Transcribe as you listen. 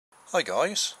Hi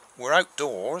guys, we're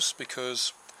outdoors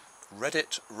because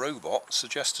RedditRobot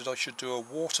suggested I should do a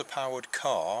water-powered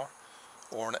car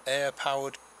or an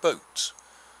air-powered boat.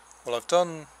 Well, I've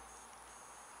done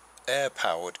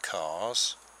air-powered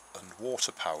cars and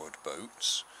water-powered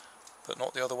boats, but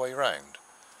not the other way round.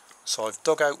 So I've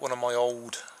dug out one of my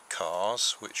old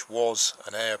cars, which was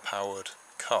an air-powered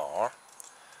car,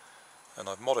 and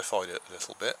I've modified it a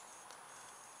little bit.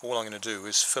 All I'm going to do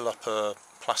is fill up a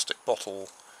plastic bottle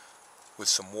with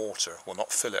some water, well,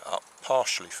 not fill it up,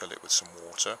 partially fill it with some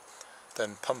water,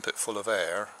 then pump it full of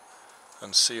air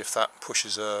and see if that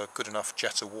pushes a good enough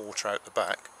jet of water out the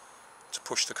back to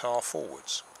push the car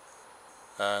forwards.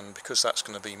 And because that's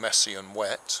going to be messy and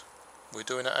wet, we're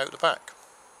doing it out the back.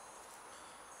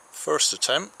 First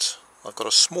attempt, I've got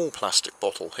a small plastic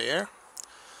bottle here.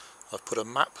 I've put a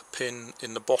map pin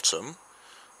in the bottom,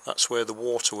 that's where the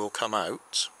water will come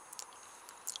out,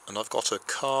 and I've got a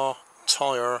car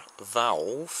tyre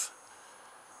valve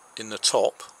in the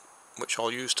top, which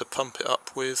I'll use to pump it up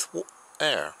with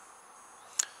air.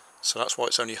 So that's why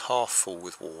it's only half full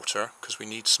with water, because we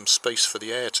need some space for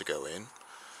the air to go in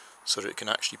so that it can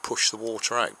actually push the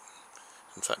water out.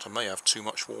 In fact, I may have too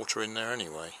much water in there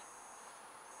anyway,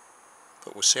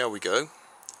 but we'll see how we go.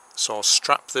 So I'll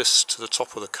strap this to the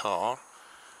top of the car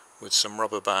with some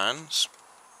rubber bands.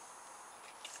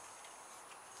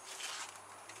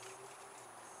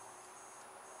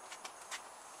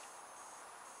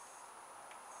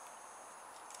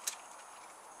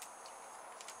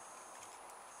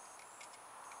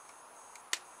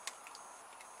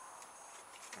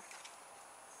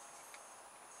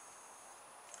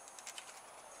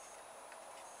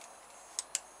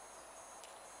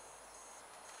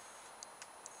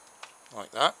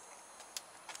 Like that.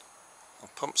 I'll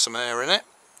pump some air in it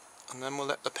and then we'll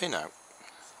let the pin out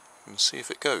and see if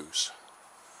it goes.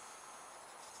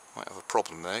 Might have a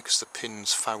problem there because the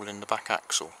pin's fouling the back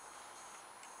axle.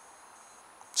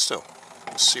 Still,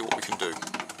 let's see what we can do.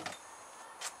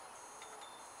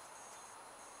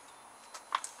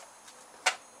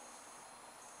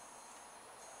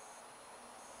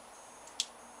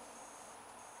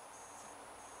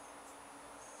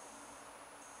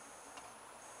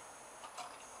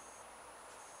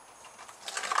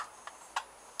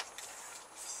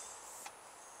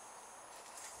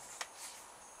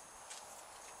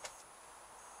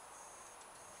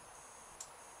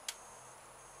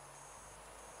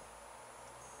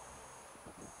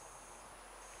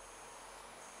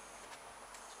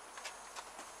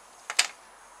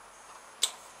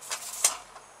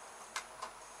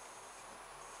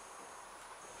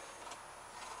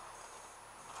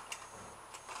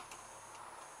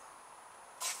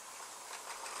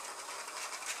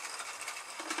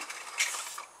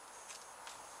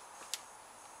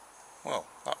 Well,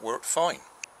 that worked fine.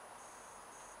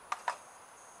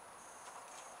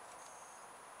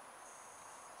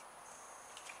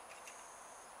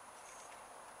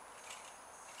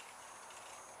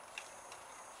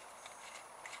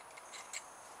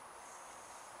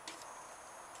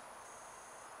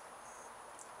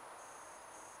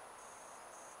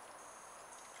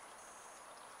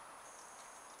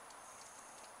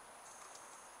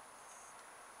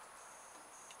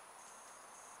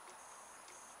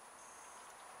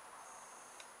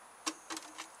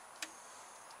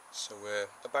 So we're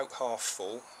about half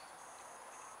full.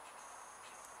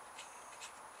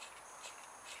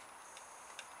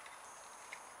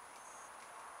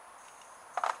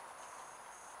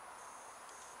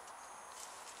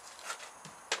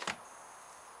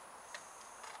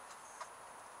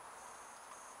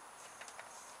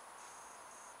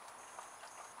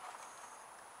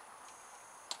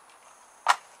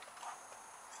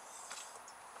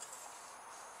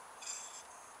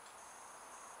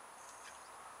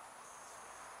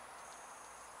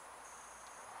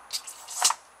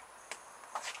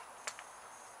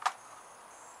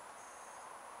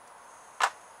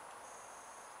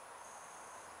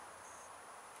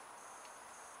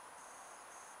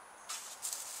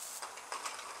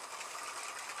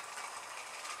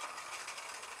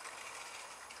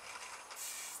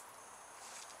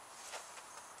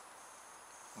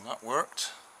 And that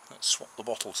worked. Let's swap the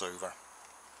bottles over.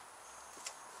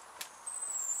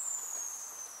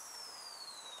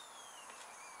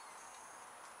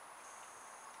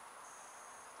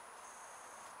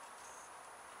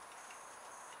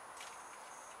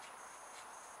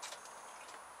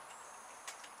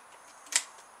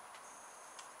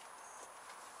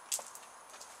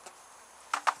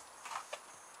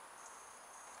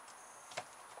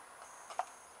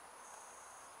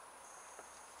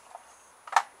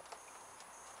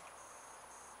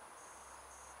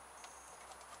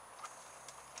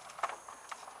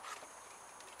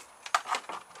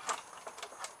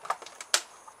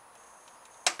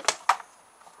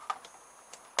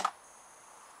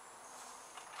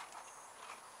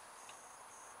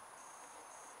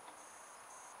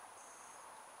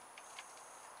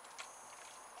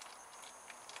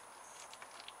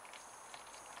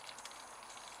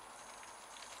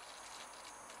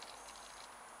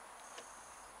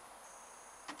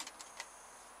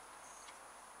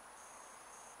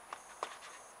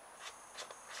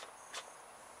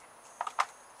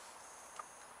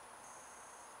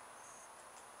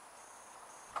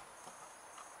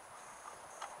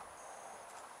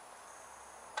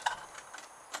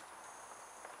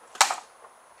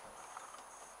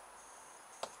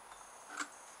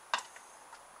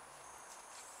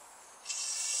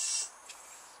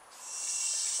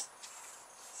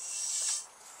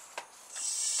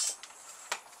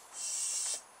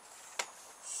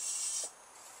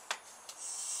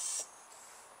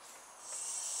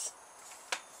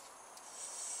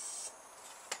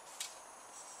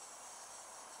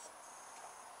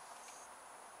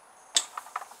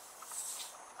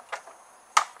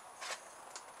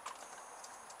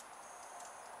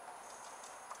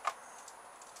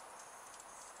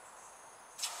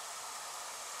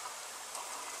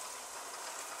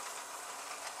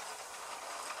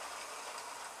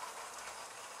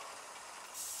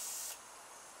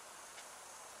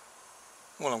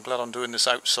 Well, I'm glad I'm doing this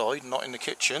outside, not in the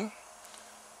kitchen.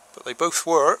 But they both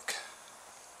work.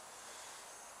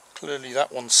 Clearly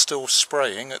that one's still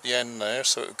spraying at the end there,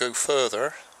 so it would go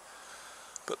further.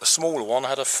 But the smaller one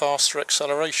had a faster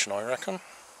acceleration, I reckon.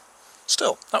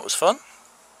 Still, that was fun.